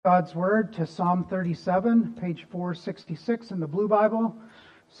God's Word to Psalm 37, page 466 in the Blue Bible.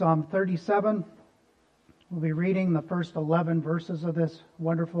 Psalm 37. We'll be reading the first 11 verses of this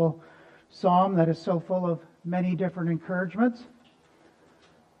wonderful psalm that is so full of many different encouragements.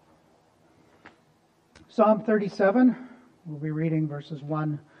 Psalm 37, we'll be reading verses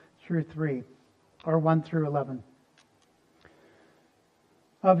 1 through 3, or 1 through 11.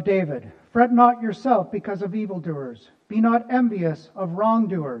 Of David, fret not yourself because of evildoers. Be not envious of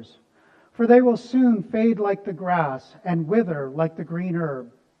wrongdoers, for they will soon fade like the grass and wither like the green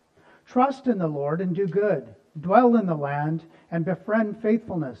herb. Trust in the Lord and do good. Dwell in the land and befriend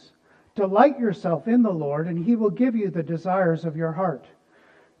faithfulness. Delight yourself in the Lord, and He will give you the desires of your heart.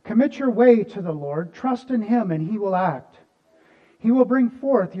 Commit your way to the Lord. Trust in Him, and He will act. He will bring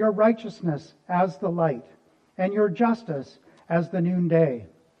forth your righteousness as the light, and your justice as the noonday.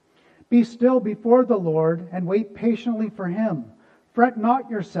 Be still before the Lord and wait patiently for Him. Fret not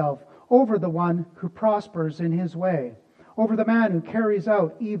yourself over the one who prospers in his way, over the man who carries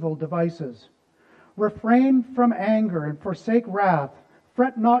out evil devices. Refrain from anger and forsake wrath.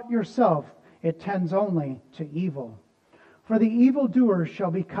 Fret not yourself, it tends only to evil. For the evildoers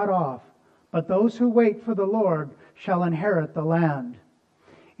shall be cut off, but those who wait for the Lord shall inherit the land.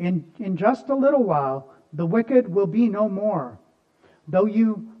 In just a little while, the wicked will be no more. Though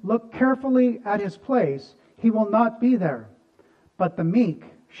you look carefully at his place, he will not be there. But the meek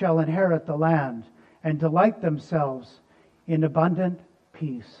shall inherit the land and delight themselves in abundant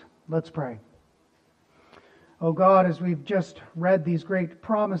peace. Let's pray. Oh God, as we've just read these great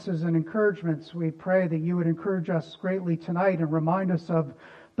promises and encouragements, we pray that you would encourage us greatly tonight and remind us of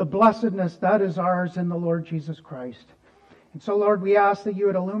the blessedness that is ours in the Lord Jesus Christ. And so, Lord, we ask that you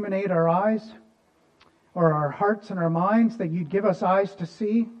would illuminate our eyes, or our hearts and our minds, that you'd give us eyes to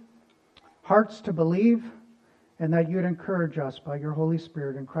see, hearts to believe, and that you'd encourage us by your Holy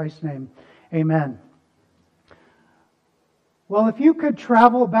Spirit. In Christ's name, amen. Well, if you could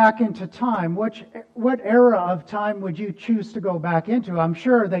travel back into time, what era of time would you choose to go back into? I'm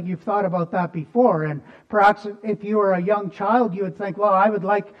sure that you've thought about that before, and perhaps if you were a young child, you would think, well, I would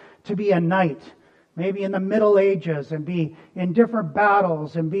like to be a knight, maybe in the Middle Ages, and be in different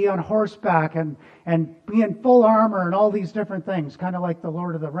battles and be on horseback and be in full armor and all these different things, kind of like the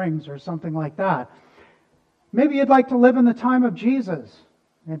Lord of the Rings or something like that. Maybe you'd like to live in the time of Jesus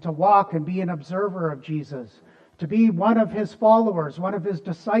and to walk and be an observer of Jesus, to be one of His followers, one of His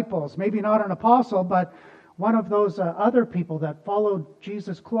disciples, maybe not an apostle, but one of those other people that followed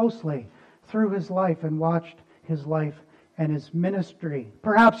Jesus closely through His life and watched His life and His ministry.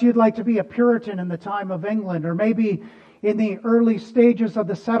 Perhaps you'd like to be a Puritan in the time of England, or maybe in the early stages of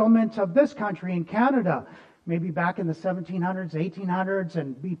the settlement of this country in Canada, maybe back in the 1700s, 1800s,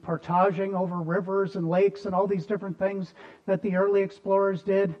 and be portaging over rivers and lakes and all these different things that the early explorers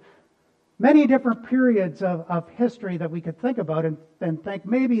did. Many different periods of history that we could think about and think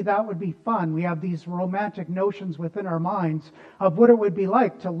maybe that would be fun. We have these romantic notions within our minds of what it would be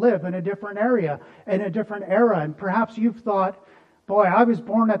like to live in a different area, in a different era. And perhaps you've thought, boy, I was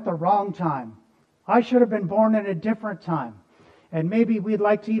born at the wrong time. I should have been born in a different time. And maybe we'd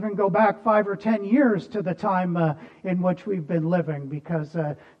like to even go back 5 or 10 years to the time in which we've been living, because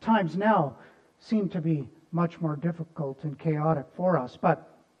times now seem to be much more difficult and chaotic for us. But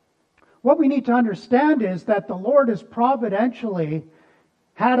what we need to understand is that the Lord has providentially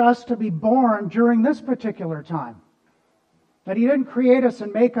had us to be born during this particular time. That He didn't create us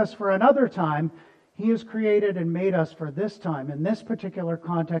and make us for another time. He has created and made us for this time, in this particular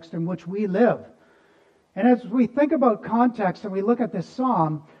context in which we live. And as we think about context and we look at this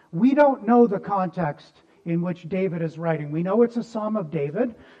psalm, we don't know the context in which David is writing. We know it's a psalm of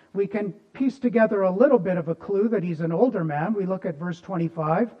David. We can piece together a little bit of a clue that he's an older man. We look at verse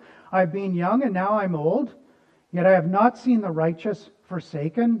 25. I've been young and now I'm old, yet I have not seen the righteous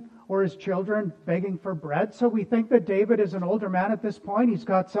forsaken or his children begging for bread. So we think that David is an older man at this point. He's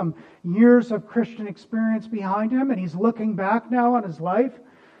got some years of Christian experience behind him, and he's looking back now on his life,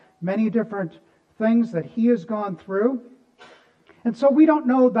 many different things that he has gone through. And so we don't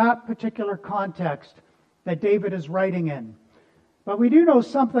know that particular context that David is writing in. But we do know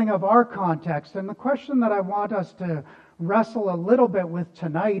something of our context. And the question that I want us to wrestle a little bit with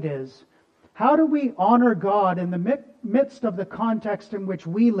tonight is, how do we honor God in the midst of the context in which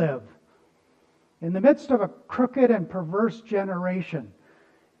we live? In the midst of a crooked and perverse generation.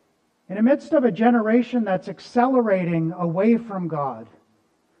 In the midst of a generation that's accelerating away from God.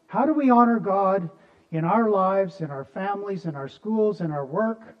 How do we honor God in our lives, in our families, in our schools, in our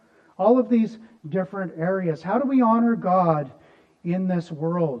work? All of these different areas. How do we honor God in this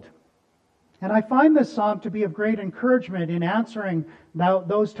world? And I find this psalm to be of great encouragement in answering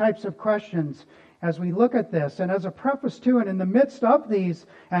those types of questions as we look at this. And as a preface to, and in the midst of these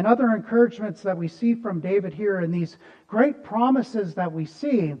and other encouragements that we see from David here and these great promises that we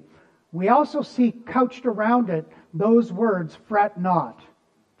see, we also see couched around it those words, fret not.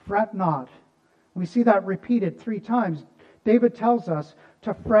 Fret not. We see that repeated 3 times. David tells us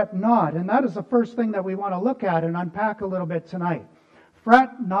to fret not. And that is the first thing that we want to look at and unpack a little bit tonight.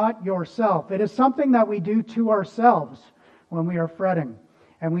 Fret not yourself. It is something that we do to ourselves when we are fretting.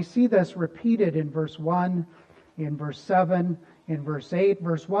 And we see this repeated in verse 1, in verse 7, in verse 8.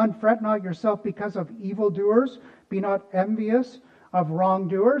 Verse 1, fret not yourself because of evildoers. Be not envious of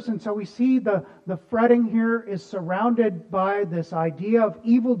wrongdoers. And so we see the fretting here is surrounded by this idea of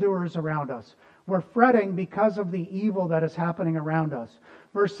evildoers around us. We're fretting because of the evil that is happening around us.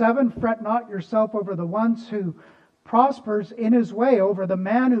 Verse 7, fret not yourself over the ones who prospers in his way, over the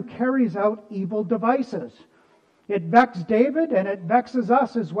man who carries out evil devices. It vexed David and it vexes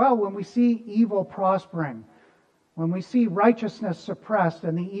us as well when we see evil prospering, when we see righteousness suppressed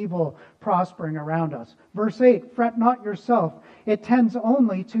and the evil prospering around us. Verse 8, fret not yourself, it tends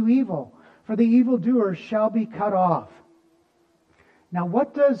only to evil, for the evildoers shall be cut off. Now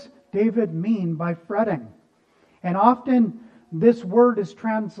what does David mean by fretting? And often this word is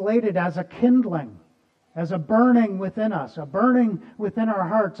translated as a kindling, as a burning within us, a burning within our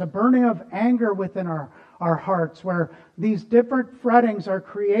hearts, a burning of anger within our hearts, where these different frettings are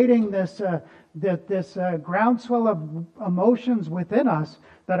creating this groundswell of emotions within us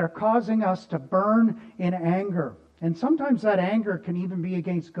that are causing us to burn in anger. And sometimes that anger can even be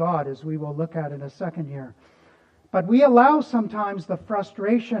against God, as we will look at in a second here. But we allow sometimes the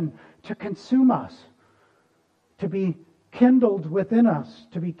frustration to consume us, to be kindled within us,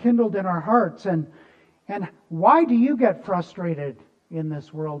 to be kindled in our hearts. And why do you get frustrated in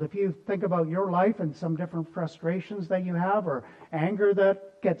this world? If you think about your life and some different frustrations that you have or anger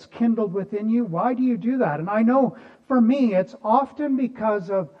that gets kindled within you, why do you do that? And I know for me, it's often because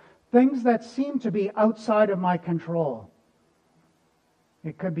of things that seem to be outside of my control.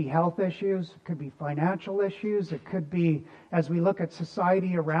 It could be health issues, it could be financial issues, it could be as we look at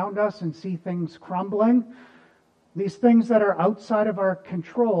society around us and see things crumbling. These things that are outside of our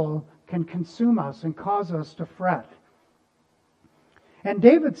control can consume us and cause us to fret. And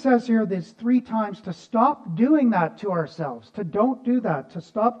David says here these 3 times to stop doing that to ourselves, to don't do that, to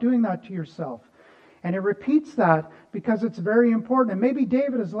stop doing that to yourself. And it repeats that because it's very important. And maybe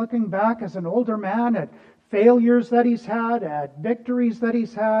David is looking back as an older man at failures that he's had, at victories that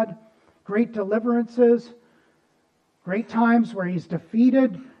he's had, great deliverances, great times where he's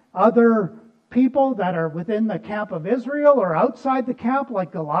defeated other people that are within the camp of Israel or outside the camp,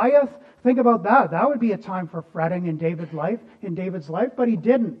 like Goliath. Think about that. That would be a time for fretting in David's life, but he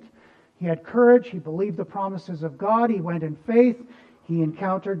didn't. He had courage. He believed the promises of God. He went in faith. He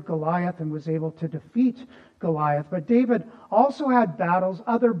encountered Goliath and was able to defeat Goliath. But David also had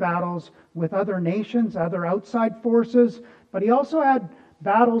other battles with other nations, other outside forces, but he also had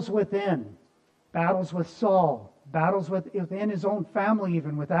battles within, battles with Saul, battles within his own family,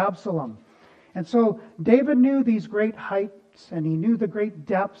 even with Absalom. And so David knew these great heights and he knew the great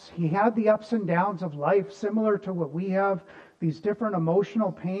depths. He had the ups and downs of life similar to what we have, these different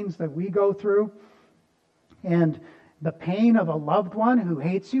emotional pains that we go through. And the pain of a loved one who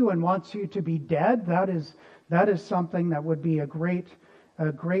hates you and wants you to be dead, that is something that would be a great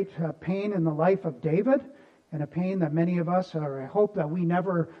pain in the life of David, and a pain that many of us I hope that we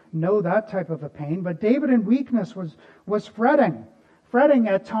never know that type of a pain. But David in weakness was fretting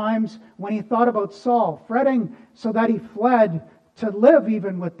at times when he thought about Saul, fretting so that he fled to live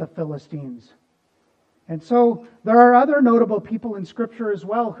even with the Philistines. And so there are other notable people in Scripture as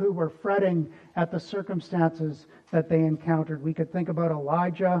well who were fretting at the circumstances that they encountered. We could think about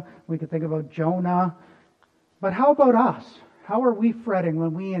Elijah, we could think about Jonah. But how about us? How are we fretting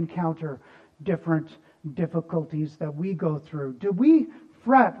when we encounter different difficulties that we go through? Do we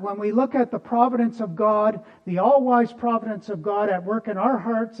fret when we look at the providence of God, the all-wise providence of God at work in our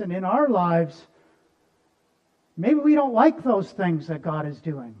hearts and in our lives? Maybe we don't like those things that God is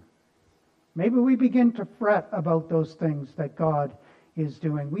doing. Maybe we begin to fret about those things that God is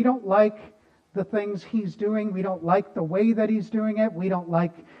doing. We don't like the things He's doing. We don't like the way that He's doing it. We don't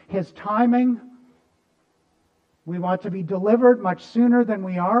like His timing. We want to be delivered much sooner than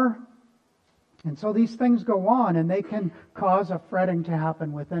we are. And so these things go on, and they can cause a fretting to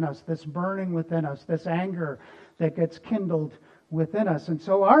happen within us, this burning within us, this anger that gets kindled within us. And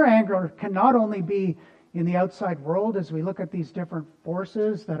so our anger can not only be in the outside world as we look at these different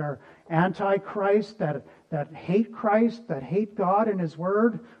forces that are anti-Christ, that hate Christ, that hate God and His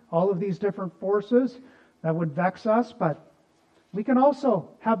Word, all of these different forces that would vex us. But we can also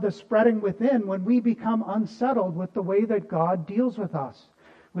have the spreading within when we become unsettled with the way that God deals with us,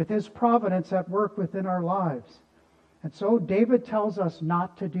 with His providence at work within our lives. And so David tells us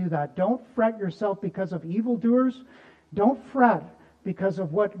not to do that. Don't fret yourself because of evildoers. Don't fret because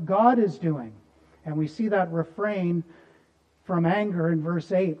of what God is doing. And we see that refrain from anger in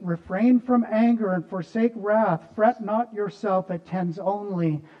verse 8. Refrain from anger and forsake wrath. Fret not yourself, it tends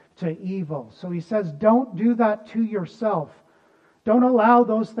only to evil. So he says, don't do that to yourself. Don't allow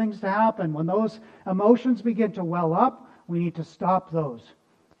those things to happen. When those emotions begin to well up, we need to stop those.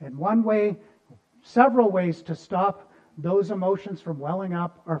 And one way, several ways to stop those emotions from welling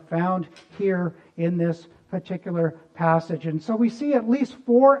up are found here in this particular passage. And so we see at least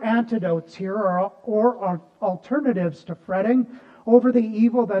 4 antidotes here, or alternatives to fretting over the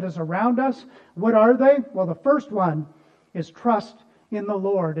evil that is around us. What are they? Well, the first one is trust in the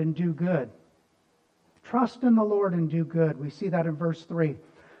Lord and do good. Trust in the Lord and do good. We see that in verse 3.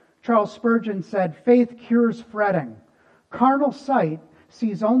 Charles Spurgeon said, faith cures fretting. Carnal sight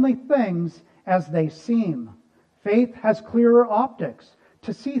sees only things as they seem. Faith has clearer optics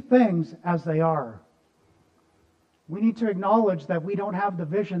to see things as they are. We need to acknowledge that we don't have the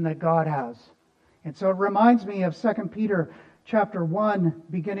vision that God has. And so it reminds me of 2 Peter chapter 1,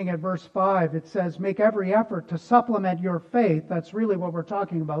 beginning at verse 5. It says, make every effort to supplement your faith. That's really what we're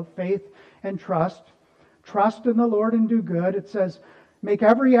talking about, faith and trust. Trust in the Lord and do good. It says, make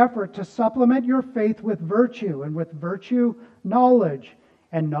every effort to supplement your faith with virtue, and with virtue, knowledge,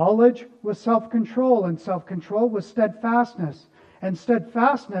 and knowledge with self-control, and self-control with steadfastness, and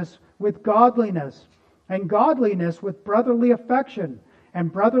steadfastness with godliness, and godliness with brotherly affection,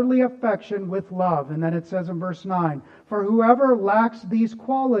 and brotherly affection with love. And then it says in verse 9, for whoever lacks these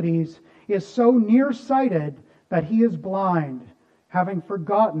qualities is so nearsighted that he is blind, having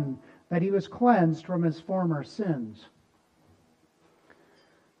forgotten that he was cleansed from his former sins.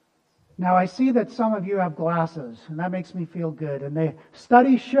 Now I see that some of you have glasses, and that makes me feel good. And the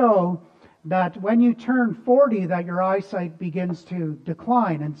studies show that when you turn 40, that your eyesight begins to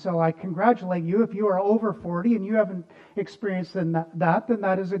decline. And so I congratulate you. If you are over 40 and you haven't experienced that, then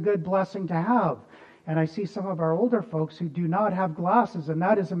that is a good blessing to have. And I see some of our older folks who do not have glasses, and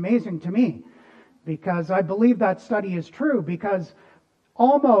that is amazing to me, because I believe that study is true, because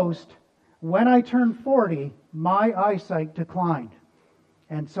almost when I turned 40, my eyesight declined.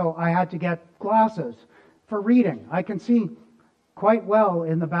 And so I had to get glasses for reading. I can see quite well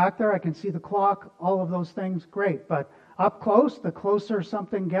in the back there. I can see the clock, all of those things, great. But up close, the closer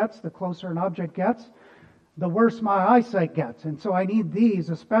something gets, the closer an object gets, the worse my eyesight gets. And so I need these,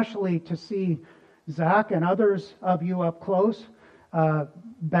 especially to see Zach and others of you up close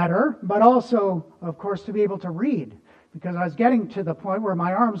better, but also, of course, to be able to read. Because I was getting to the point where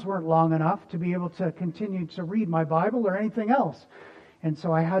my arms weren't long enough to be able to continue to read my Bible or anything else. And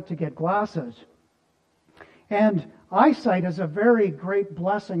so I had to get glasses. And eyesight is a very great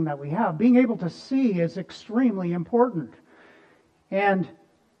blessing that we have. Being able to see is extremely important. And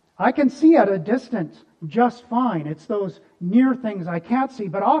I can see at a distance just fine. It's those near things I can't see.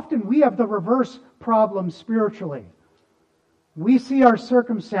 But often we have the reverse problem spiritually. We see our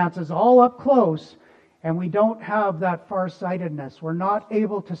circumstances all up close, and we don't have that farsightedness. We're not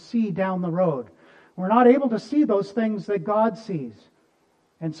able to see down the road. We're not able to see those things that God sees.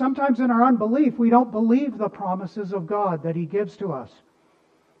 And sometimes in our unbelief, we don't believe the promises of God that He gives to us.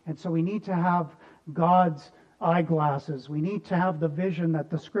 And so we need to have God's eyeglasses. We need to have the vision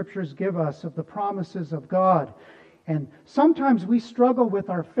that the Scriptures give us of the promises of God. And sometimes we struggle with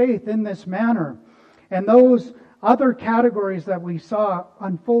our faith in this manner. And those other categories that we saw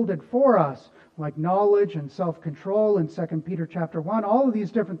unfolded for us, like knowledge and self-control in 2 Peter chapter 1, all of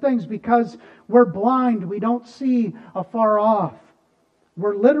these different things, because we're blind, we don't see afar off.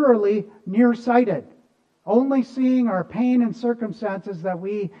 We're literally nearsighted, only seeing our pain and circumstances that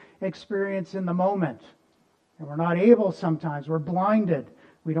we experience in the moment. And we're not able sometimes, we're blinded.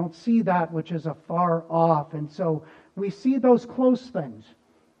 We don't see that which is afar off. And so we see those close things.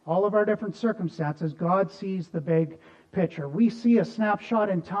 All of our different circumstances, God sees the big picture. We see a snapshot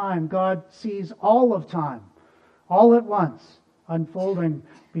in time. God sees all of time, all at once, unfolding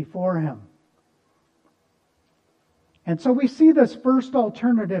before Him. And so we see this first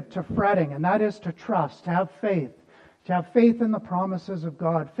alternative to fretting, and that is to trust, to have faith in the promises of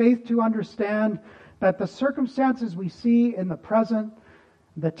God, faith to understand that the circumstances we see in the present,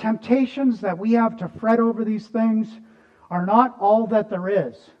 the temptations that we have to fret over these things, are not all that there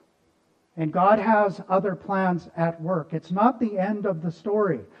is. And God has other plans at work. It's not the end of the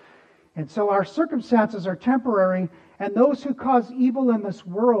story. And so our circumstances are temporary, and those who cause evil in this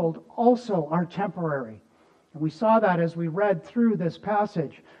world also are temporary. And we saw that as we read through this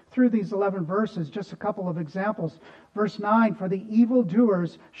passage, through these 11 verses, just a couple of examples. Verse 9, for the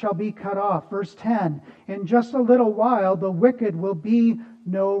evildoers shall be cut off. Verse 10, in just a little while the wicked will be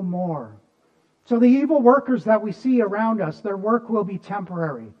no more. So the evil workers that we see around us, their work will be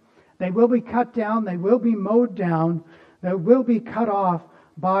temporary. They will be cut down, they will be mowed down, they will be cut off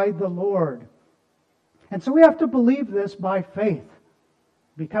by the Lord. And so we have to believe this by faith.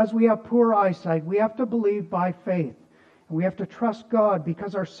 Because we have poor eyesight, we have to believe by faith. And we have to trust God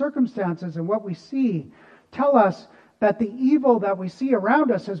because our circumstances and what we see tell us that the evil that we see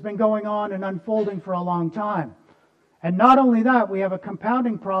around us has been going on and unfolding for a long time. And not only that, we have a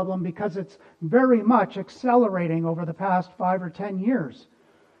compounding problem because it's very much accelerating over the past 5 or 10 years.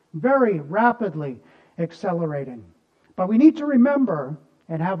 Very rapidly accelerating. But we need to remember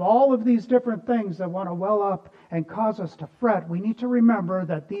and have all of these different things that want to well up and cause us to fret. We need to remember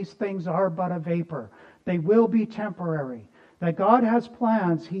that these things are but a vapor. They will be temporary. That God has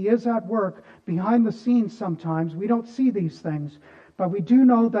plans. He is at work behind the scenes sometimes. We don't see these things. But we do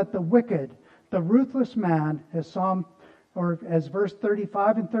know that the wicked, the ruthless man, as verse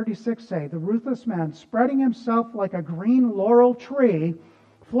 35 and 36 say, the ruthless man spreading himself like a green laurel tree,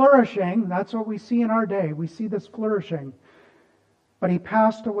 flourishing, that's what we see in our day. We see this flourishing. But he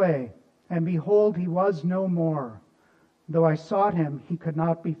passed away, and behold, he was no more. Though I sought him, he could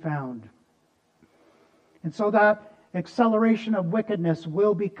not be found. And so that acceleration of wickedness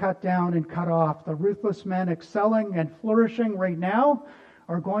will be cut down and cut off. The ruthless men excelling and flourishing right now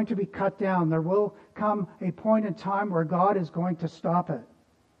are going to be cut down. There will come a point in time where God is going to stop it.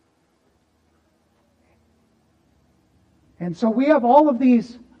 And so we have all of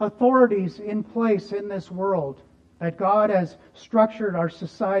these authorities in place in this world that God has structured our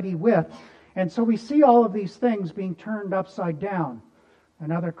society with. And so we see all of these things being turned upside down.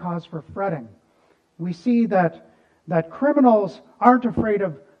 Another cause for fretting. We see that criminals aren't afraid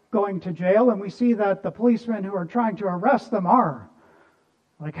of going to jail, and we see that the policemen who are trying to arrest them are.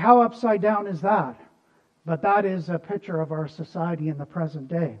 Like, how upside down is that? But that is a picture of our society in the present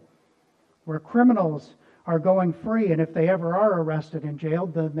day, where criminals are going free, and if they ever are arrested and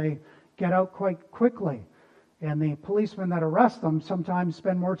jailed, then they get out quite quickly. And the policemen that arrest them sometimes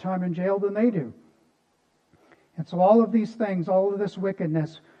spend more time in jail than they do. And so all of these things, all of this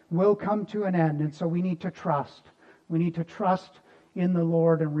wickedness will come to an end. And so we need to trust. We need to trust in the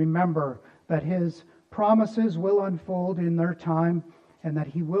Lord and remember that His promises will unfold in their time and that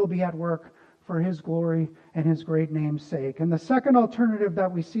He will be at work for His glory and His great name's sake. And the second alternative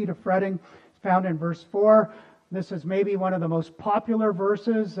that we see to fretting is found in verse 4. This is maybe one of the most popular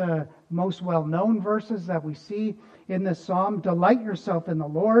verses, most well-known verses that we see in this psalm. Delight yourself in the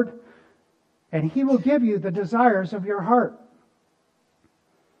Lord, and He will give you the desires of your heart.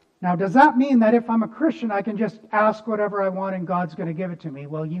 Now, does that mean that if I'm a Christian, I can just ask whatever I want and God's going to give it to me?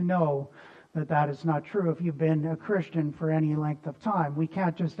 Well, you know that that is not true if you've been a Christian for any length of time. We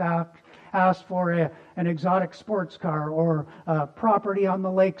can't just ask for an exotic sports car or property on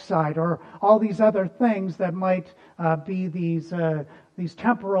the lakeside or all these other things that might be these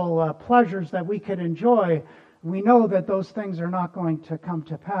temporal pleasures that we could enjoy. We know that those things are not going to come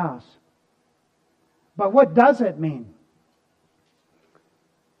to pass. But what does it mean?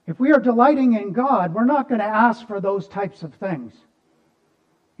 If we are delighting in God, we're not going to ask for those types of things.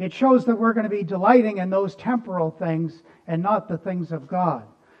 It shows that we're going to be delighting in those temporal things and not the things of God.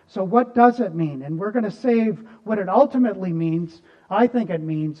 So what does it mean? And we're going to save what it ultimately means. I think it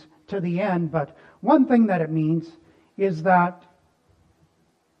means to the end. But one thing that it means is that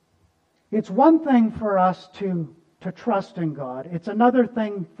it's one thing for us to trust in God. It's another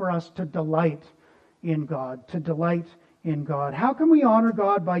thing for us to delight in God, to delight in God. How can we honor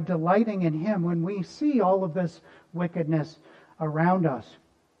God by delighting in Him when we see all of this wickedness around us?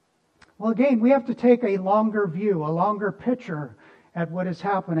 Well, again, we have to take a longer view, a longer picture at what is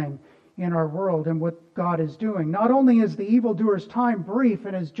happening in our world and what God is doing. Not only is the evildoer's time brief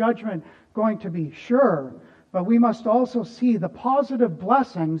and his judgment going to be sure, but we must also see the positive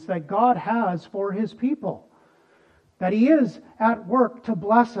blessings that God has for His people. That He is at work to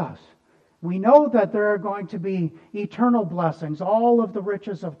bless us. We know that there are going to be eternal blessings, all of the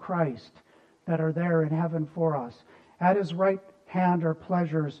riches of Christ that are there in heaven for us. At His right hand are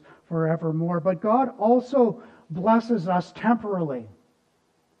pleasures forevermore. But God also blesses us temporarily.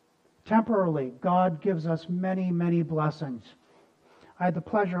 Temporarily, God gives us many, many blessings. I had the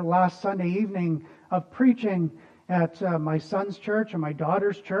pleasure last Sunday evening of preaching at my son's church and my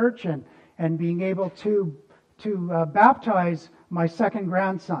daughter's church, and and being able to baptize my second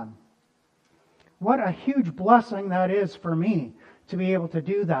grandson. What a huge blessing that is for me to be able to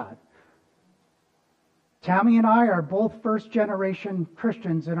do that. Tammy and I are both first-generation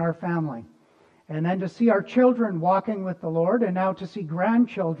Christians in our family. And then to see our children walking with the Lord, and now to see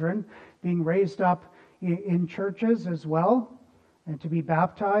grandchildren being raised up in churches as well, and to be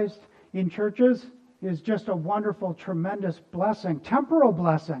baptized in churches is just a wonderful, tremendous blessing, temporal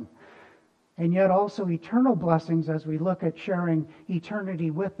blessing, and yet also eternal blessings as we look at sharing eternity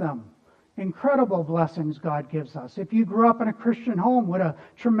with them. Incredible blessings God gives us. If you grew up in a Christian home, what a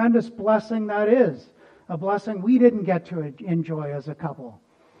tremendous blessing that is. A blessing we didn't get to enjoy as a couple.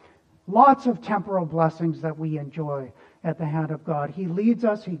 Lots of temporal blessings that we enjoy at the hand of God. He leads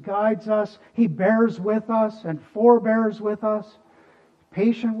us, He guides us, He bears with us and forbears with us,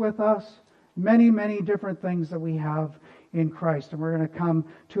 patient with us. Many, many different things that we have in Christ. And we're going to come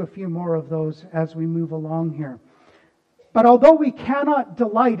to a few more of those as we move along here. But although we cannot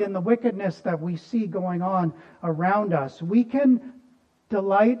delight in the wickedness that we see going on around us, we can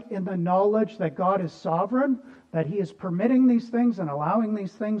delight in the knowledge that God is sovereign, that He is permitting these things and allowing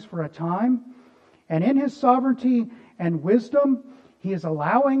these things for a time. And in His sovereignty and wisdom, He is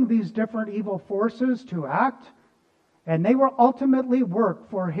allowing these different evil forces to act, and they will ultimately work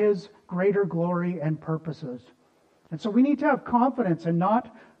for His greater glory and purposes. And so we need to have confidence and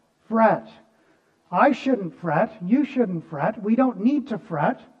not fret. I shouldn't fret. You shouldn't fret. We don't need to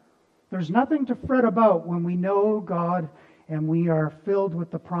fret. There's nothing to fret about when we know God and we are filled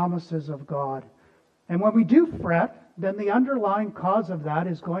with the promises of God. And when we do fret, then the underlying cause of that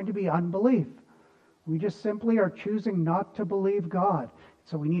is going to be unbelief. We just simply are choosing not to believe God.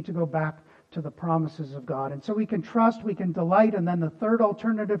 So we need to go back to the promises of God. And so we can trust, we can delight. And then the third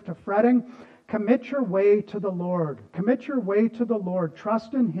alternative to fretting, commit your way to the Lord. Commit your way to the Lord.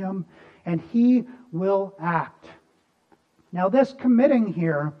 Trust in Him, and He will act. Now this committing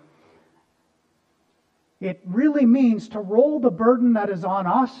here, it really means to roll the burden that is on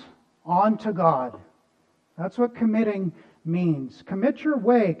us onto God. That's what committing means. Commit your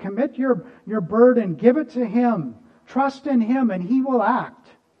way, commit your burden, give it to Him. Trust in Him, and He will act.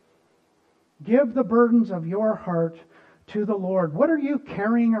 Give the burdens of your heart to the Lord. What are you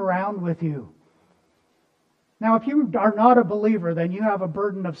carrying around with you? Now, if you are not a believer, then you have a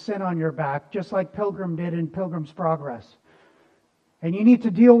burden of sin on your back, just like Pilgrim did in Pilgrim's Progress. And you need to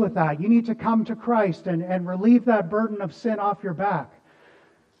deal with that. You need to come to Christ and relieve that burden of sin off your back.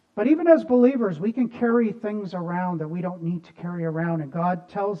 But even as believers, we can carry things around that we don't need to carry around. And God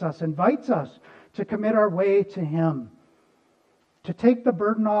tells us, invites us to commit our way to Him, to take the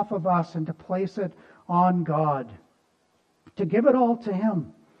burden off of us and to place it on God, to give it all to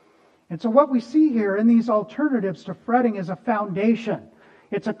Him. And so what we see here in these alternatives to fretting is a foundation.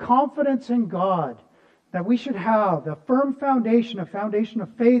 It's a confidence in God that we should have, a firm foundation, a foundation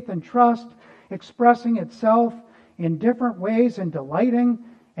of faith and trust, expressing itself in different ways and delighting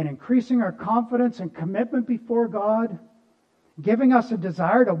and increasing our confidence and commitment before God, giving us a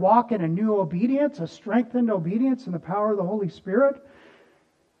desire to walk in a new obedience, a strengthened obedience in the power of the Holy Spirit.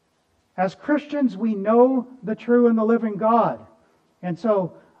 As Christians, we know the true and the living God. And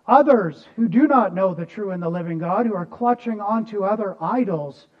so others who do not know the true and the living God, who are clutching onto other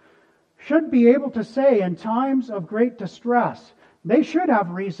idols, should be able to say in times of great distress, they should have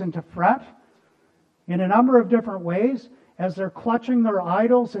reason to fret in a number of different ways as they're clutching their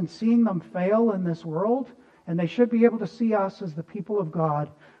idols and seeing them fail in this world. And they should be able to see us as the people of God,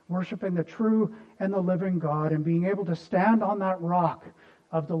 worshiping the true and the living God, and being able to stand on that rock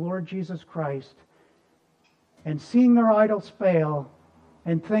of the Lord Jesus Christ and seeing their idols fail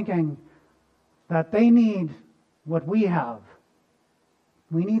and thinking that they need what we have.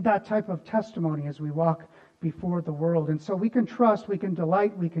 We need that type of testimony as we walk before the world. And so we can trust, we can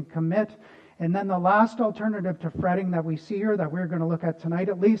delight, we can commit. And then the last alternative to fretting that we see here, that we're going to look at tonight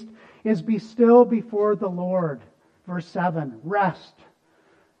at least, is be still before the Lord. Verse 7, rest.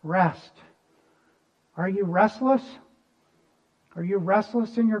 Rest. Are you restless? Are you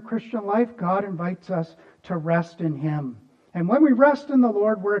restless in your Christian life? God invites us to rest in Him. And when we rest in the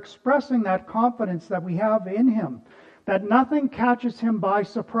Lord, we're expressing that confidence that we have in Him, that nothing catches Him by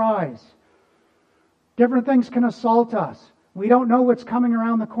surprise. Different things can assault us. We don't know what's coming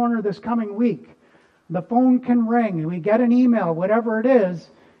around the corner this coming week. The phone can ring, and we get an email, whatever it is,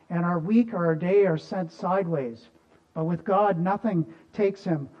 and our week or our day are sent sideways. But with God, nothing takes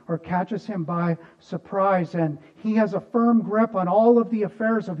Him or catches Him by surprise. And He has a firm grip on all of the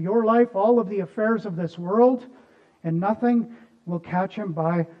affairs of your life, all of the affairs of this world, and nothing will catch Him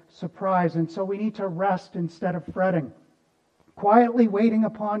by surprise. And so we need to rest instead of fretting, quietly waiting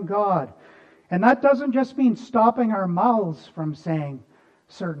upon God, And that doesn't just mean stopping our mouths from saying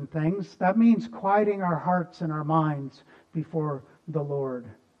certain things. That means quieting our hearts and our minds before the Lord.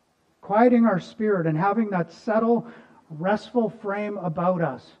 Quieting our spirit and having that settled, restful frame about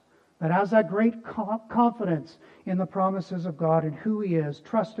us that has that great confidence in the promises of God and who He is,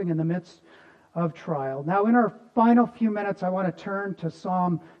 trusting in the midst of trial. Now, in our final few minutes, I want to turn to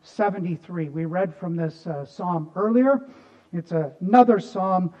Psalm 73. We read from this psalm earlier. It's another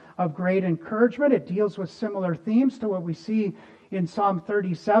psalm of great encouragement. It deals with similar themes to what we see in Psalm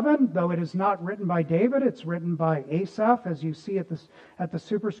 37, though it is not written by David. It's written by Asaph, as you see at the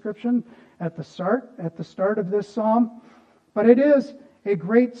superscription at the start of this psalm. But it is a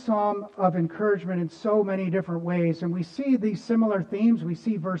great psalm of encouragement in so many different ways. And we see these similar themes. We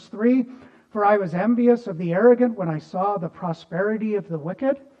see verse 3, "For I was envious of the arrogant when I saw the prosperity of the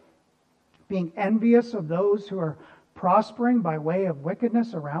wicked," being envious of those who are prospering by way of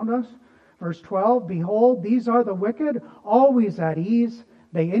wickedness around us. Verse 12, "Behold, these are the wicked, always at ease.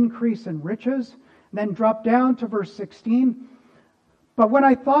 They increase in riches." And then drop down to verse 16. "But when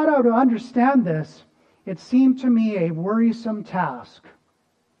I thought how to understand this, it seemed to me a worrisome task."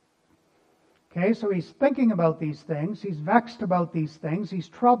 Okay, so he's thinking about these things. He's vexed about these things. He's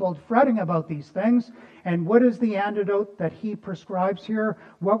troubled, fretting about these things. And what is the antidote that he prescribes here?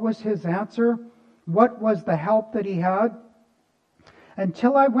 What was his answer? What was the help that he had?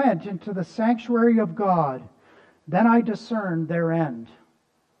 "Until I went into the sanctuary of God, then I discerned their end."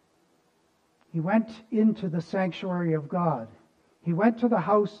 He went into the sanctuary of God. He went to the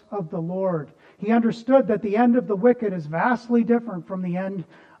house of the Lord. He understood that the end of the wicked is vastly different from the end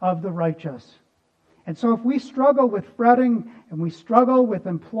of the righteous. And so if we struggle with fretting and we struggle with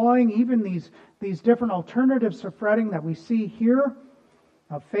employing even these different alternatives to fretting that we see here,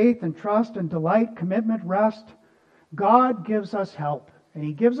 of faith and trust and delight, commitment, rest, God gives us help. And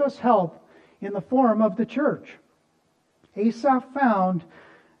He gives us help in the form of the church. Asaph found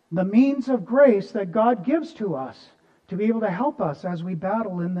the means of grace that God gives to us to be able to help us as we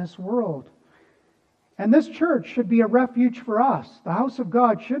battle in this world. And this church should be a refuge for us. The house of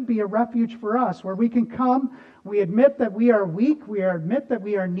God should be a refuge for us where we can come, we admit that we are weak, we admit that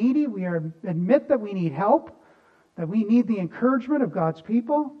we are needy, we admit that we need help, that we need the encouragement of God's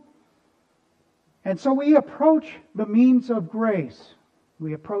people. And so we approach the means of grace.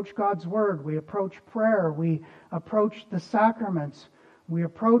 We approach God's Word. We approach prayer. We approach the sacraments. We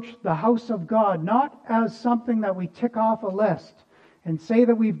approach the house of God, not as something that we tick off a list and say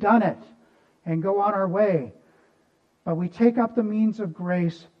that we've done it and go on our way. But we take up the means of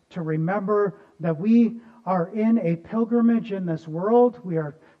grace to remember that we are in a pilgrimage in this world. We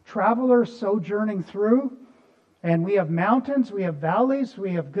are travelers sojourning through. And we have mountains, we have valleys,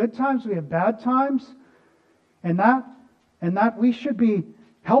 we have good times, we have bad times. And that we should be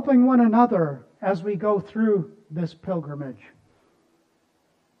helping one another as we go through this pilgrimage.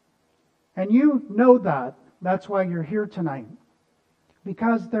 And you know that. That's why you're here tonight.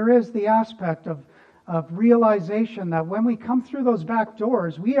 Because there is the aspect of realization that when we come through those back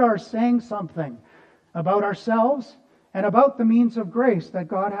doors, we are saying something about ourselves and about the means of grace that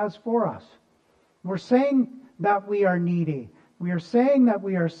God has for us. We're saying that we are needy. We are saying that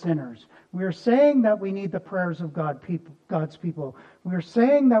we are sinners. We are saying that we need the prayers of God's people. We are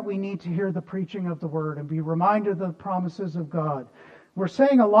saying that we need to hear the preaching of the Word and be reminded of the promises of God. We're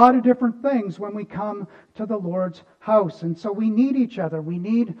saying a lot of different things when we come to the Lord's house. And so we need each other. We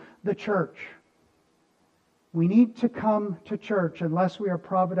need the church. We need to come to church unless we are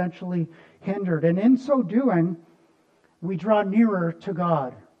providentially hindered. And in so doing, we draw nearer to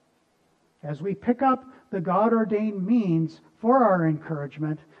God. As we pick up the God-ordained means for our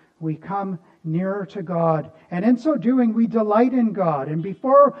encouragement, we come nearer to God. And in so doing, we delight in God. And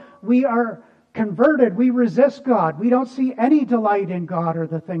before we are converted, we resist God. We don't see any delight in God or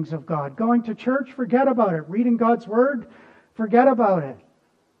the things of God. Going to church, forget about it. Reading God's Word, forget about it.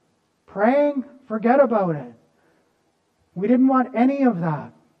 Praying, forget about it. We didn't want any of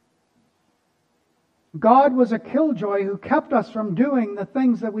that. God was a killjoy who kept us from doing the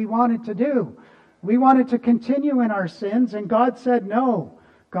things that we wanted to do. We wanted to continue in our sins, and God said no.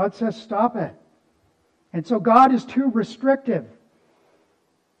 God says stop it. And so God is too restrictive.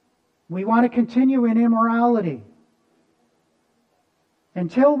 We want to continue in immorality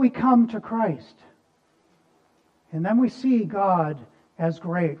until we come to Christ. And then we see God as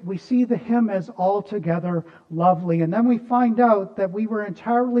great. We see Him as altogether lovely. And then we find out that we were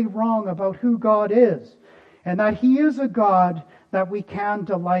entirely wrong about who God is. And that He is a God that we can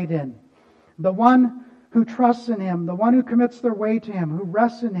delight in. The one who trusts in Him, the one who commits their way to Him, who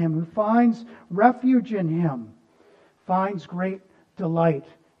rests in Him, who finds refuge in Him, finds great delight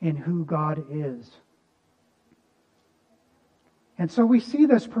in who God is. And so we see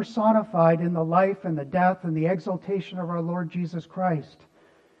this personified in the life and the death and the exaltation of our Lord Jesus Christ.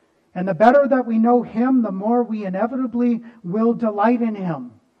 And the better that we know Him, the more we inevitably will delight in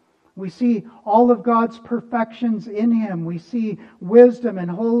Him. We see all of God's perfections in Him. We see wisdom and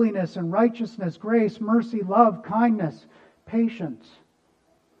holiness and righteousness, grace, mercy, love, kindness, patience.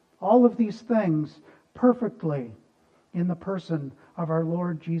 All of these things perfectly in the person of our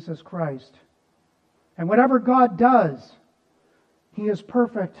Lord Jesus Christ. And whatever God does, He is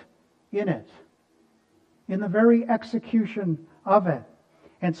perfect in it, in the very execution of it.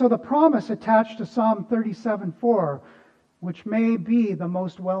 And so the promise attached to Psalm 37:4, which may be the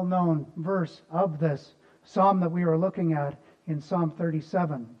most well-known verse of this psalm that we are looking at in Psalm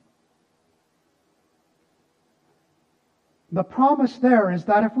 37. The promise there is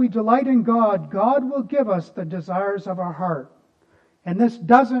that if we delight in God, God will give us the desires of our heart. And this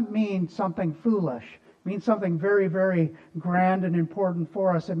doesn't mean something foolish. It means something very, very grand and important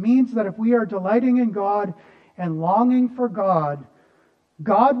for us. It means that if we are delighting in God and longing for God,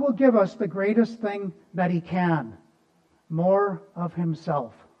 God will give us the greatest thing that He can, more of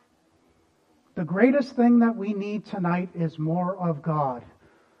Himself. The greatest thing that we need tonight is more of God.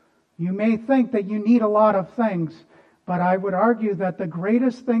 You may think that you need a lot of things, but I would argue that the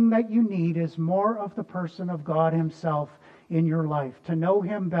greatest thing that you need is more of the person of God Himself in your life, to know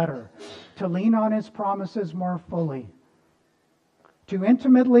Him better, to lean on His promises more fully, to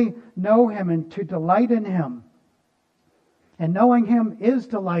intimately know Him and to delight in Him. And knowing Him is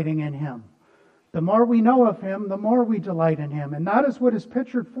delighting in Him. The more we know of Him, the more we delight in Him. And that is what is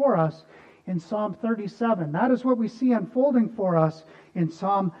pictured for us in Psalm 37. That is what we see unfolding for us in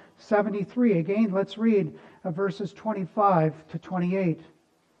Psalm 73. Again, let's read verses 25 to 28.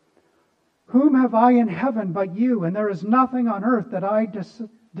 Whom have I in heaven but you? And there is nothing on earth that I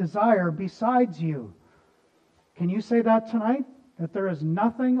desire besides you. Can you say that tonight? That there is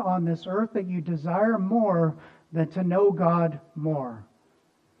nothing on this earth that you desire more than to know God more.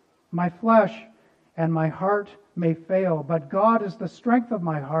 My flesh and my heart may fail, but God is the strength of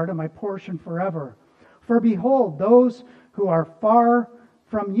my heart and my portion forever. For behold, those who are far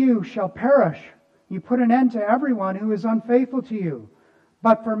from you shall perish. You put an end to everyone who is unfaithful to you.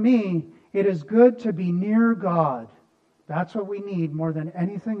 But for me, it is good to be near God. That's what we need more than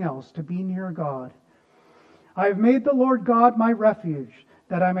anything else, to be near God. I have made the Lord God my refuge,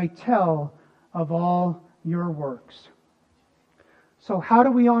 that I may tell of all your works. So how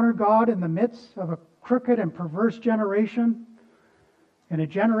do we honor God in the midst of a crooked and perverse generation? In a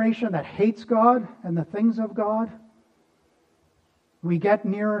generation that hates God and the things of God? We get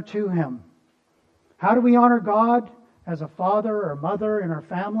nearer to Him. How do we honor God as a father or mother in our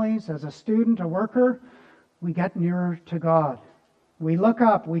families, as a student, a worker? We get nearer to God. We look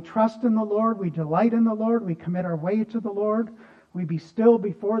up, we trust in the Lord, we delight in the Lord, we commit our way to the Lord, we be still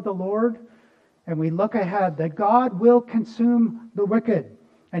before the Lord. And we look ahead that God will consume the wicked,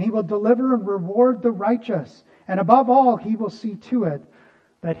 and He will deliver and reward the righteous. And above all, He will see to it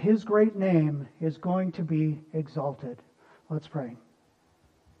that His great name is going to be exalted. Let's pray.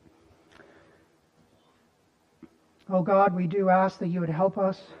 Oh God, we do ask that You would help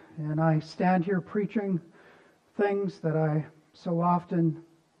us. And I stand here preaching things that I so often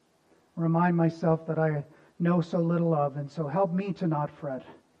remind myself that I know so little of. And so help me to not fret.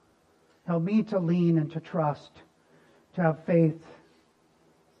 Help me to lean and to trust, to have faith,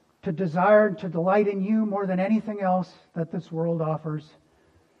 to desire and to delight in You more than anything else that this world offers.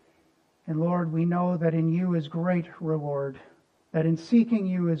 And Lord, we know that in You is great reward, that in seeking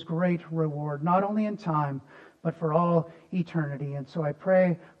You is great reward, not only in time, but for all eternity. And so I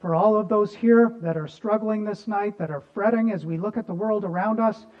pray for all of those here that are struggling this night, that are fretting as we look at the world around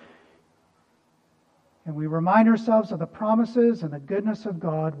us, and we remind ourselves of the promises and the goodness of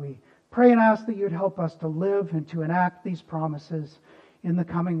God. We pray and ask that You'd help us to live and to enact these promises in the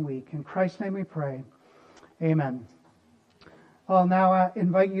coming week. In Christ's name we pray. Amen. I'll now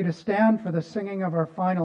invite you to stand for the singing of our final